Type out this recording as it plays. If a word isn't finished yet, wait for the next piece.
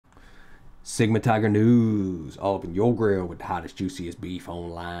Sigma Tiger News, all up in your grill with the hottest, juiciest beef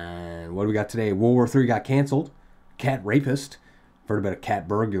online. What do we got today? World War III got canceled. Cat rapist. Heard about a cat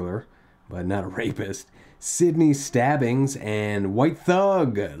burglar, but not a rapist. Sydney stabbings and white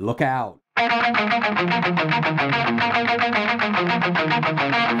thug. Look out.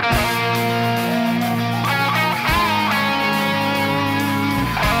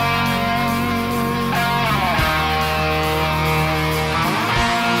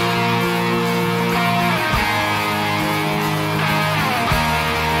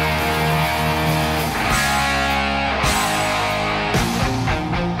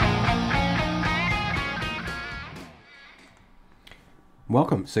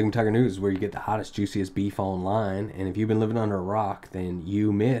 Welcome, Sigma Tiger News, where you get the hottest, juiciest beef online. And if you've been living under a rock, then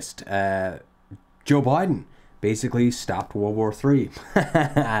you missed Joe Biden basically stopped World War III.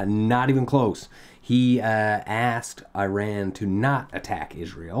 Not even close. He asked Iran to not attack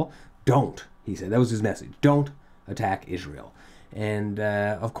Israel. Don't, he said. That was his message. Don't attack Israel. And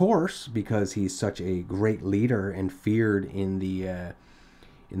of course, because he's such a great leader and feared in the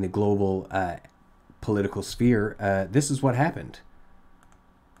global political sphere, this is what happened.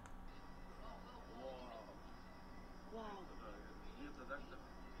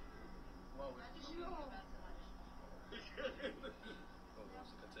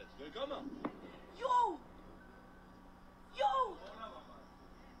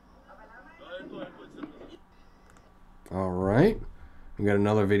 All right, we got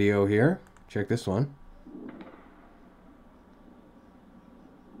another video here. Check this one.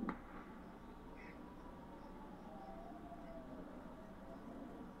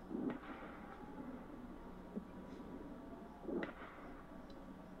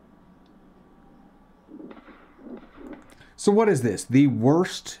 So what is this? The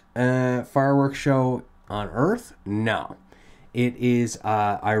worst fireworks show on Earth? No. It is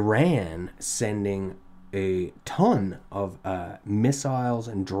Iran sending a ton of missiles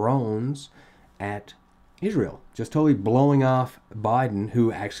and drones at Israel. Just totally blowing off Biden,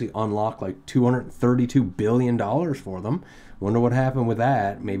 who actually unlocked like $232 billion for them. Wonder what happened with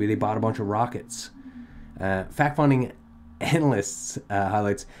that. Maybe they bought a bunch of rockets. Fact-finding analysts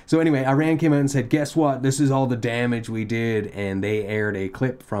highlights. So anyway, Iran came out and said, guess what? This is all the damage we did. And they aired a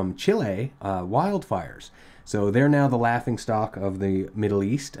clip from Chile wildfires. So they're now the laughingstock of the Middle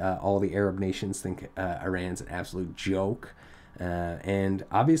East. All the Arab nations think Iran's an absolute joke. And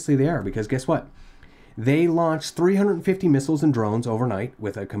obviously they are, because guess what? They launched 350 missiles and drones overnight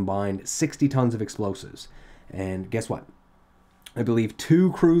with a combined 60 tons of explosives. And guess what? I believe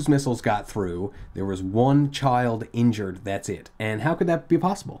 2 cruise missiles got through. There was 1 child injured. That's it. And how could that be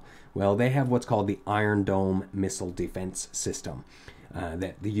possible? Well, they have what's called the Iron Dome missile defense system.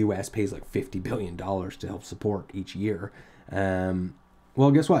 That the U.S. pays like $50 billion to help support each year.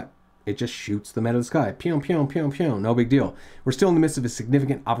 Well, guess what? It just shoots them out of the sky. Pew, pew, pew, pew. No big deal. We're still in the midst of a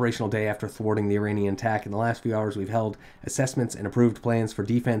significant operational day after thwarting the Iranian attack. In the last few hours, we've held assessments and approved plans for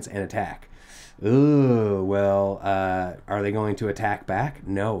defense and attack. Oh, well, are they going to attack back?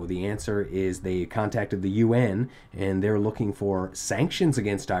 No. The answer is they contacted the UN, and they're looking for sanctions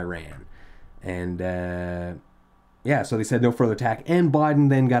against Iran. And yeah, so they said no further attack. And Biden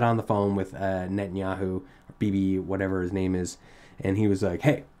then got on the phone with Netanyahu, or Bibi, whatever his name is. And he was like,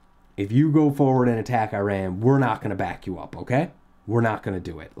 hey, if you go forward and attack Iran, we're not going to back you up, okay? We're not going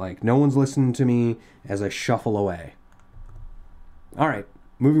to do it. Like, no one's listening to me as I shuffle away. All right,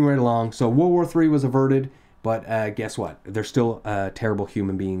 moving right along. So World War III was averted, but guess what? There's still terrible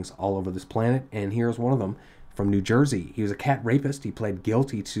human beings all over this planet. And here's one of them from New Jersey. He was a cat rapist. He pled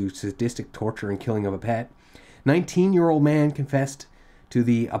guilty to sadistic torture and killing of a pet. 19-year-old man confessed to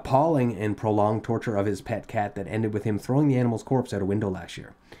the appalling and prolonged torture of his pet cat that ended with him throwing the animal's corpse out a window last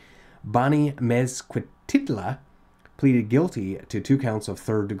year. Bani Mezquititla pleaded guilty to 2 counts of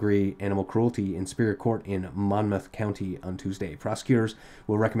third-degree animal cruelty in Superior Court in Monmouth County on Tuesday. Prosecutors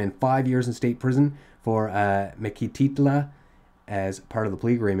will recommend 5 years in state prison for Mezquititla. As part of the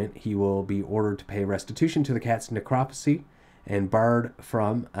plea agreement, he will be ordered to pay restitution to the cat's necropsy and barred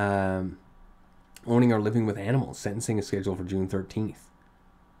from owning or living with animals. Sentencing is scheduled for June 13th.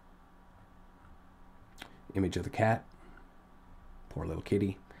 Image of the cat. Poor little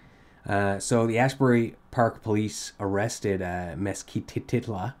kitty. So the Ashbury Park police arrested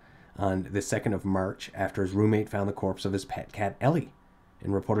Mezquititla on the 2nd of March after his roommate found the corpse of his pet cat Ellie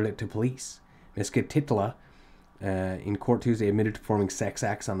and reported it to police. Mezquititla in court Tuesday admitted to performing sex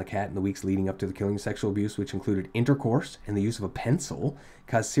acts on the cat in the weeks leading up to the killing. Sexual abuse, which included intercourse and the use of a pencil,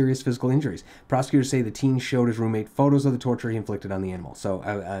 caused serious physical injuries. Prosecutors say the teen showed his roommate photos of the torture he inflicted on the animal. So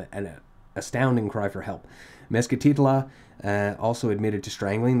an astounding cry for help. Mezquititla also admitted to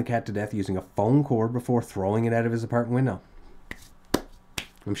strangling the cat to death using a phone cord before throwing it out of his apartment window.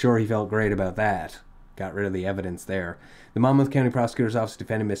 I'm sure he felt great about that. Got rid of the evidence there. The Monmouth County Prosecutor's Office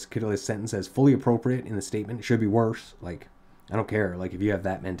defended Miss Kittley's sentence as fully appropriate in the statement. It should be worse. Like, I don't care. Like, if you have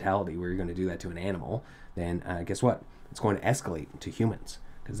that mentality where you're going to do that to an animal, then guess what? It's going to escalate to humans,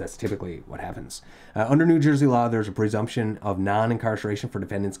 because that's typically what happens. Under New Jersey law, there's a presumption of non-incarceration for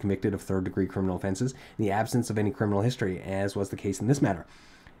defendants convicted of third-degree criminal offenses in the absence of any criminal history, as was the case in this matter.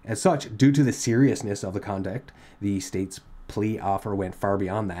 As such, due to the seriousness of the conduct, the state's plea offer went far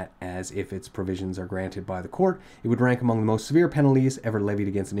beyond that, as if its provisions are granted by the court, it would rank among the most severe penalties ever levied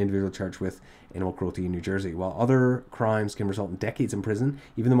against an individual charged with animal cruelty in New Jersey. While other crimes can result in decades in prison,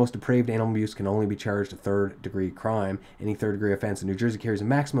 even the most depraved animal abuse can only be charged a third-degree crime. Any third-degree offense in New Jersey carries a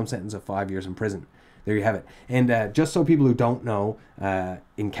maximum sentence of 5 years in prison. There you have it. And just so people who don't know,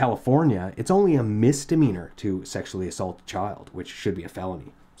 in California, it's only a misdemeanor to sexually assault a child, which should be a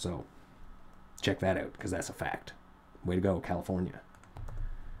felony. So check that out, because that's a fact. Way to go, California.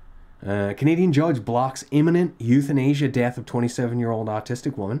 Canadian judge blocks imminent euthanasia death of 27-year-old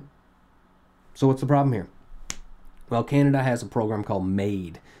autistic woman. So what's the problem here? Well, Canada has a program called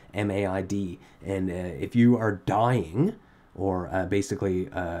MAID, M-A-I-D. And if you are dying or basically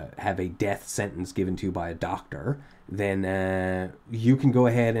have a death sentence given to you by a doctor, then you can go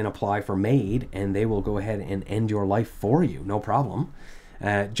ahead and apply for MAID, and they will go ahead and end your life for you. No problem.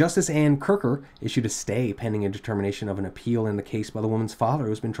 Justice Ann Kirker issued a stay pending a determination of an appeal in the case by the woman's father,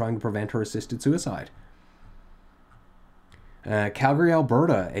 who's been trying to prevent her assisted suicide. Calgary,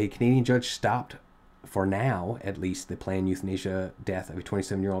 Alberta, a Canadian judge stopped, for now at least, the planned euthanasia death of a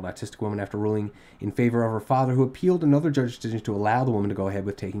 27-year-old autistic woman after ruling in favor of her father, who appealed another judge's decision to allow the woman to go ahead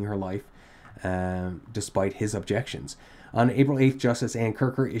with taking her life, despite his objections. On April 8th, Justice Ann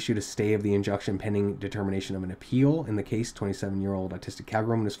Kirker issued a stay of the injunction pending determination of an appeal in the case. 27-year-old autistic Calgary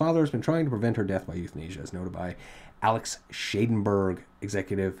woman, whose father has been trying to prevent her death by euthanasia, as noted by Alex Schadenberg,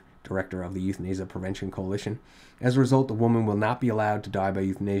 Executive Director of the Euthanasia Prevention Coalition. As a result, the woman will not be allowed to die by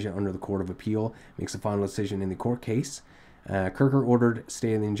euthanasia under the Court of Appeal. Makes a final decision in the court case. Kirker ordered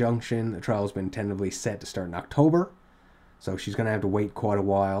stay of the injunction. The trial has been tentatively set to start in October, so she's going to have to wait quite a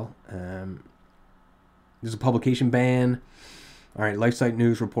while. There's a publication ban. All right, LifeSite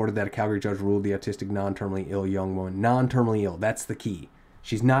News reported that a Calgary judge ruled the autistic non-terminally ill young woman. Non-terminally ill, that's the key.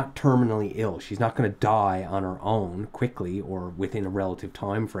 She's not terminally ill. She's not going to die on her own quickly or within a relative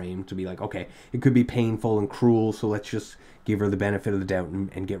time frame to be like, okay, it could be painful and cruel, so let's just give her the benefit of the doubt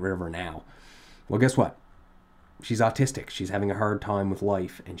and get rid of her now. Well, guess what? She's autistic. She's having a hard time with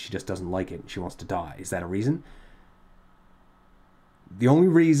life, and she just doesn't like it, and she wants to die. Is that a reason? The only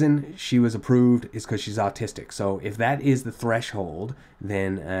reason she was approved is because she's autistic. So if that is the threshold,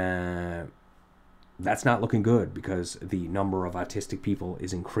 then that's not looking good, because the number of autistic people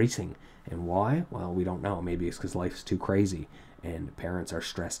is increasing. And why? Well, we don't know. Maybe it's because life's too crazy and parents are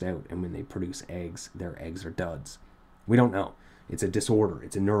stressed out, and when they produce eggs, their eggs are duds. We don't know. It's a disorder.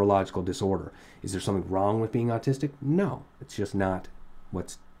 It's a neurological disorder. Is there something wrong with being autistic? No. It's just not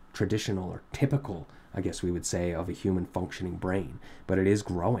what's traditional or typical, I guess we would say, of a human functioning brain. But it is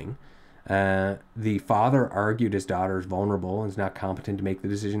growing. The father argued his daughter is vulnerable and is not competent to make the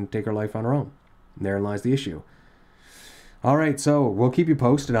decision to take her life on her own. And therein lies the issue. All right, so we'll keep you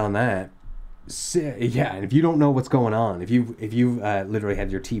posted on that. Yeah, and if you don't know what's going on, if you've literally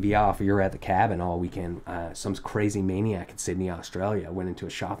had your TV off or you're at the cabin all weekend, some crazy maniac in Sydney, Australia went into a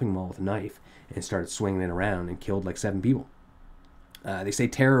shopping mall with a knife and started swinging it around and killed like 7 people. They say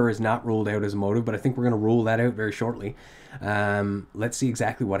terror is not ruled out as a motive, but I think we're going to rule that out very shortly. Let's see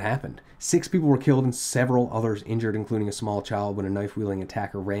exactly what happened. 6 people were killed and several others injured, including a small child, when a knife-wielding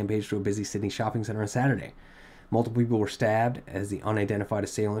attacker rampaged through a busy Sydney shopping centre on Saturday. Multiple people were stabbed as the unidentified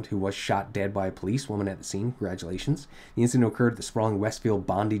assailant, who was shot dead by a policewoman at the scene. Congratulations. The incident occurred at the sprawling Westfield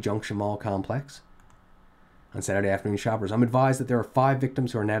Bondi Junction Mall complex on Saturday afternoon. Shoppers. I'm advised that there are 5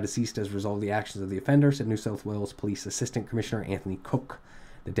 victims who are now deceased as a result of the actions of the offender, said New South Wales Police Assistant Commissioner Anthony Cook.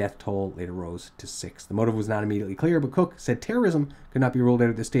 The death toll later rose to 6. The motive was not immediately clear, but Cook said terrorism could not be ruled out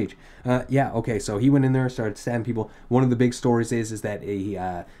at this stage. Yeah, okay, so he went in there and started stabbing people. One of the big stories is that he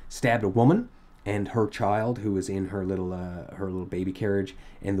stabbed a woman and her child, who was in her little baby carriage,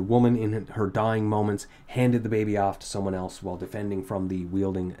 and the woman in her dying moments handed the baby off to someone else while defending from the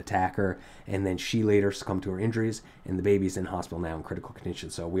wielding attacker, and then she later succumbed to her injuries, and the baby's in hospital now in critical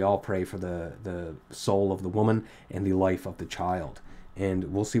condition. So we all pray for the soul of the woman and the life of the child,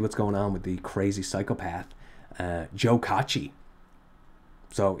 and we'll see what's going on with the crazy psychopath Joe Cacci.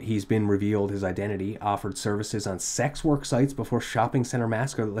 So he's been revealed his identity, offered services on sex work sites before shopping center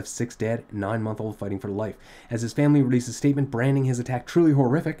massacre that left 6 dead, 9-month-old fighting for life. As his family released a statement branding his attack truly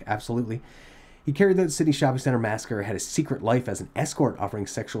horrific, absolutely. He carried out the Sydney shopping center massacre, had a secret life as an escort offering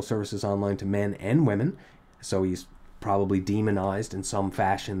sexual services online to men and women. So he's probably demonized in some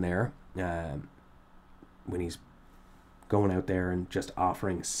fashion there when he's going out there and just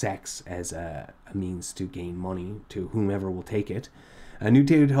offering sex as a means to gain money to whomever will take it. New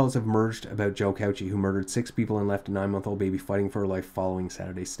details have emerged about Joe Cauchi, who murdered 6 people and left a 9-month-old baby fighting for her life following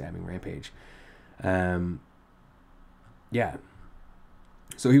Saturday's stabbing rampage. Yeah.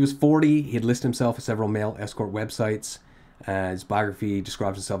 So he was 40. He had listed himself at several male escort websites. His biography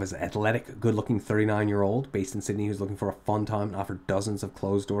describes himself as an athletic, good-looking 39-year-old based in Sydney who's looking for a fun time and offered dozens of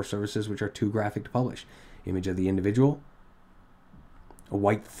closed-door services which are too graphic to publish. Image of the individual. A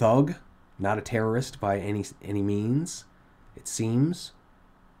white thug, not a terrorist by any means. It seems.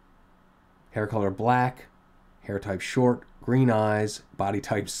 Hair color black, hair type short, green eyes, body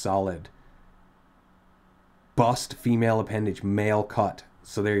type solid. Bust, female appendage, male cut.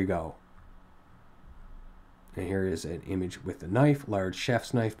 So there you go. And here is an image with the knife, large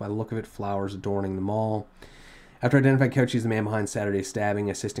chef's knife by the look of it, flowers adorning the mall. After identifying Cauchi as the man behind Saturday's stabbing,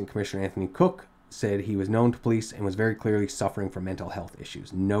 Assistant Commissioner Anthony Cook said he was known to police and was very clearly suffering from mental health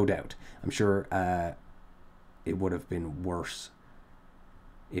issues. No doubt. I'm sure it would have been worse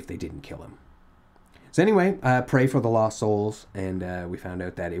if they didn't kill him. So anyway, pray for the lost souls, and we found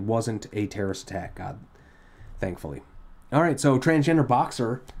out that it wasn't a terrorist attack, God, thankfully. All right, so transgender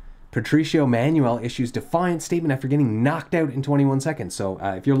boxer Patricio Manuel issues defiant statement after getting knocked out in 21 seconds. So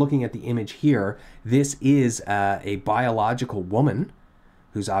if you're looking at the image here, this is a biological woman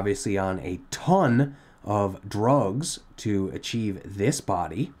who's obviously on a ton of drugs to achieve this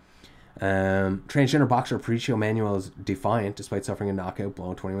body. Transgender boxer Patricio Manuel is defiant despite suffering a knockout blow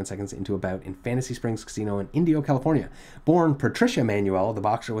in 21 seconds into a bout in Fantasy Springs Casino in Indio, California. Born Patricia Manuel, the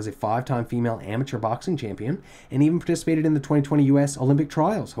boxer was a 5-time female amateur boxing champion and even participated in the 2020 U.S. Olympic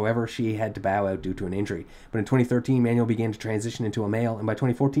trials. However, she had to bow out due to an injury. But in 2013, Manuel began to transition into a male, and by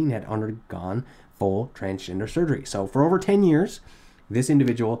 2014 had undergone full transgender surgery. So for over 10 years, this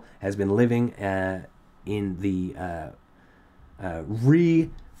individual has been living in the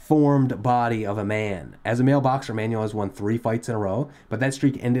reformed body of a man. As a male boxer, Manuel has won 3 fights in a row, but that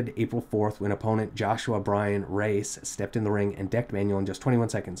streak ended April 4th when opponent Joshua Brian Race stepped in the ring and decked Manuel in just 21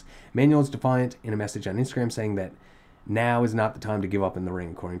 seconds. Manuel is defiant in a message on Instagram saying that now is not the time to give up in the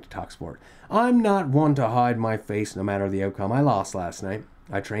ring, according to TalkSport. I'm not one to hide my face no matter the outcome. I lost last night.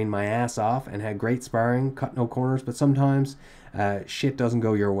 I trained my ass off and had great sparring, cut no corners, but sometimes shit doesn't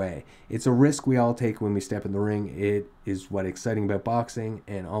go your way. It's a risk we all take when we step in the ring. It is what's exciting about boxing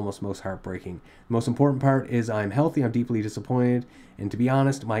and almost most heartbreaking. The most important part is I'm healthy, I'm deeply disappointed, and to be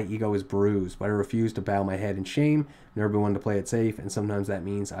honest, my ego is bruised, but I refuse to bow my head in shame. I've never been one to play it safe, and sometimes that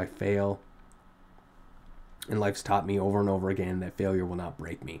means I fail. And life's taught me over and over again that failure will not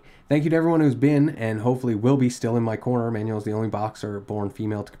break me. Thank you to everyone who's been and hopefully will be still in my corner. Manuel is the only boxer born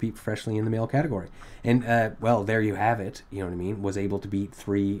female to compete professionally in the male category. And, well, there you have it. You know what I mean? Was able to beat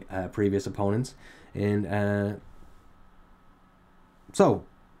 3 previous opponents. And so,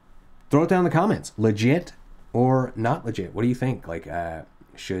 throw it down in the comments. Legit or not legit? What do you think? Like,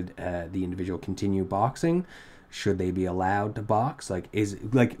 should the individual continue boxing? Should they be allowed to box? Like,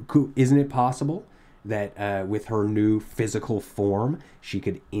 isn't it possible that with her new physical form, she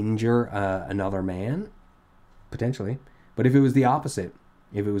could injure another man? Potentially. But if it was the opposite,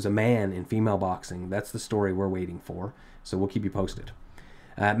 if it was a man in female boxing, that's the story we're waiting for. So we'll keep you posted.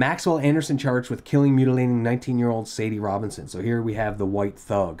 Maxwell Anderson charged with killing, mutilating 19-year-old Sadie Robinson. So here we have the white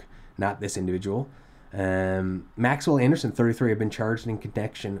thug, not this individual. Maxwell Anderson, 33, had been charged in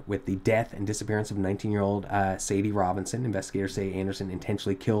connection with the death and disappearance of 19-year-old Sadie Robinson. Investigators say Anderson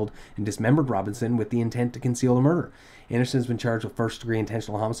intentionally killed and dismembered Robinson with the intent to conceal the murder. Anderson has been charged with first-degree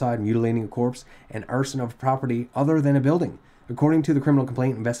intentional homicide, mutilating a corpse, and arson of property other than a building. According to the criminal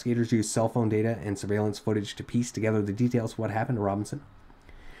complaint, investigators used cell phone data and surveillance footage to piece together the details of what happened to Robinson.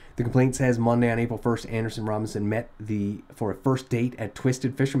 The complaint says Monday on April 1st, Anderson Robinson met for a first date at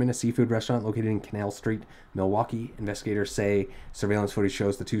Twisted Fisherman, a seafood restaurant located in Canal Street, Milwaukee. Investigators say surveillance footage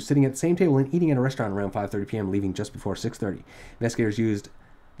shows the two sitting at the same table and eating at a restaurant around 5:30 p.m., leaving just before 6:30. Investigators used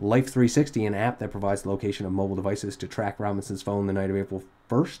Life 360, an app that provides the location of mobile devices, to track Robinson's phone the night of April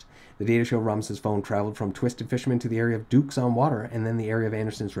 1st. The data showed Robinson's phone traveled from Twisted Fisherman to the area of Duke's on Water and then the area of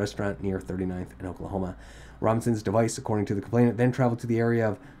Anderson's restaurant near 39th in Oklahoma. Robinson's device, according to the complainant, then traveled to the area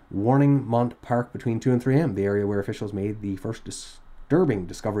of Warningmont Park between 2 and 3 a.m., the area where officials made the first disturbing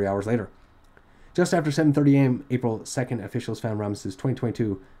discovery hours later. Just after 7:30 a.m. April 2nd, officials found Robinson's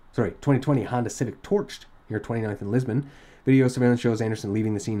 2020 Honda Civic torched near 29th and Lisbon. Video surveillance shows Anderson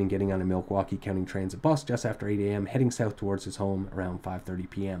leaving the scene and getting on a Milwaukee County Transit bus just after 8 a.m., heading south towards his home around 5:30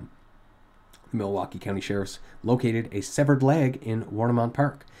 p.m. The Milwaukee County Sheriffs located a severed leg in Warnemont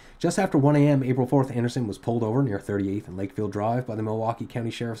Park. Just after 1 a.m. April 4th, Anderson was pulled over near 38th and Lakefield Drive by the Milwaukee County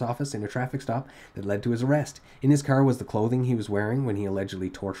Sheriff's Office in a traffic stop that led to his arrest. In his car was the clothing he was wearing when he allegedly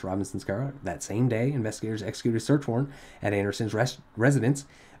torched Robinson's car. That same day, investigators executed a search warrant at Anderson's residence.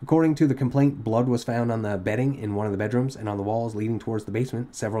 According to the complaint, blood was found on the bedding in one of the bedrooms and on the walls leading towards the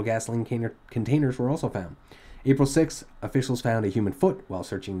basement. Several gasoline containers were also found. April 6th, officials found a human foot while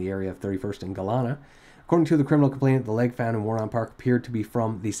searching the area of 31st and Galana. According to the criminal complainant, the leg found in Warnemont Park appeared to be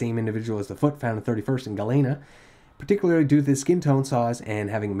from the same individual as the foot found in 31st and Galena, particularly due to the skin tone size and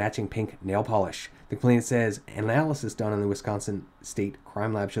having matching pink nail polish. The complainant says analysis done in the Wisconsin State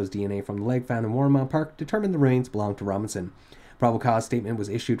Crime Lab shows DNA from the leg found in Warnemont Park determined the remains belonged to Robinson. Probable cause statement was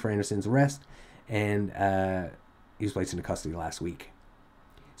issued for Anderson's arrest, and he was placed into custody last week.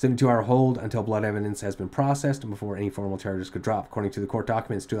 72-hour hold until blood evidence has been processed and before any formal charges could drop. According to the court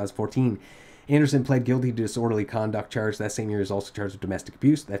documents, 2014, Anderson pled guilty to disorderly conduct charge. That same year, he was also charged with domestic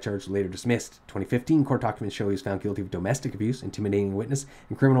abuse. That charge was later dismissed. 2015, court documents show he was found guilty of domestic abuse, intimidating a witness,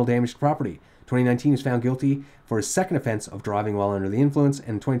 and criminal damage to property. 2019, he was found guilty for his second offense of driving while under the influence,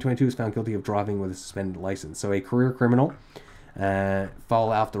 and 2022, he was found guilty of driving with a suspended license. So a career criminal,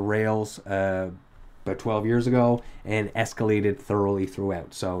 fall off the rails about 12 years ago and escalated thoroughly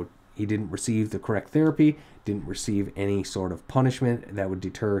throughout. So he didn't receive the correct therapy, didn't receive any sort of punishment that would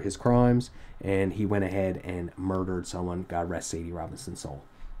deter his crimes, and he went ahead and murdered someone. God rest Sadie Robinson's soul.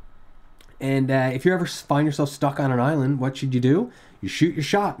 And if you ever find yourself stuck on an island, what should you do? You shoot your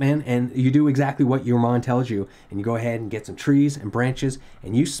shot, man, and you do exactly what your mind tells you, and you go ahead and get some trees and branches,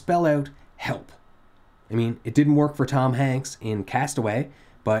 and you spell out help. I mean, it didn't work for Tom Hanks in Castaway,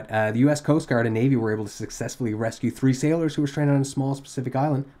 but the U.S. Coast Guard and Navy were able to successfully rescue 3 sailors who were stranded on a small Pacific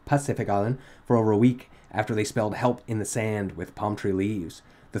island, for over a week after they spelled help in the sand with palm tree leaves.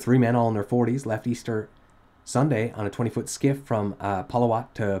 The 3 men, all in their 40s, left Easter Sunday on a 20-foot skiff from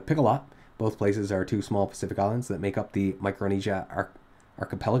Palawat to Picolot. Both places are 2 small Pacific islands that make up the Micronesia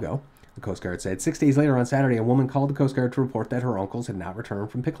archipelago, the Coast Guard said. 6 days later on Saturday, a woman called the Coast Guard to report that her uncles had not returned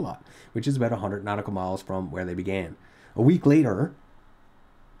from Picolot, which is about 100 nautical miles from where they began. A week later,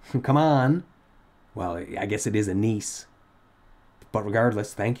 come on, well, I guess it is a niece. But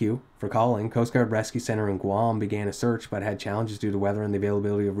regardless, thank you for calling. Coast Guard Rescue Center in Guam began a search, but had challenges due to weather and the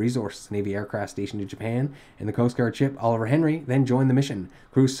availability of resources. Navy aircraft stationed in Japan and the Coast Guard ship Oliver Henry then joined the mission.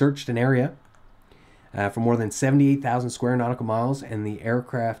 Crews searched an area for more than 78,000 square nautical miles, and the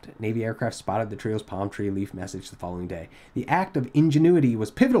Navy aircraft spotted the trio's palm tree leaf message the following day. The act of ingenuity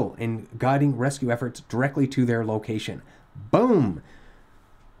was pivotal in guiding rescue efforts directly to their location. Boom!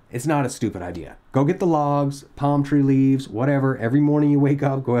 It's not a stupid idea. Go get the logs, palm tree leaves, whatever. Every morning you wake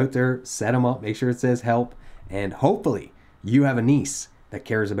up, go out there, set them up, make sure it says help, and hopefully you have a niece that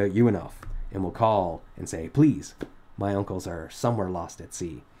cares about you enough and will call and say, please, my uncles are somewhere lost at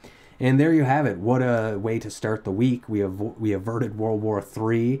sea. And there you have it. What a way to start the week. We averted World War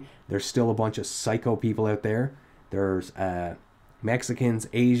III. There's still a bunch of psycho people out there. There's Mexicans,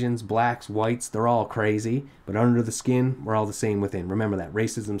 Asians, blacks, whites, they're all crazy. But under the skin, we're all the same within. Remember that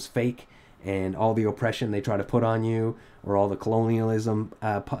racism's fake, and all the oppression they try to put on you, or all the colonialism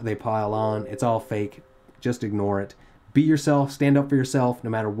they pile on, it's all fake. Just ignore it. Be yourself, stand up for yourself no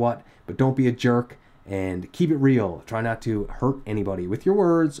matter what, but don't be a jerk, and keep it real. Try not to hurt anybody with your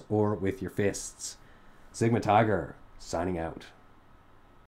words or with your fists. Sigma Tiger, signing out.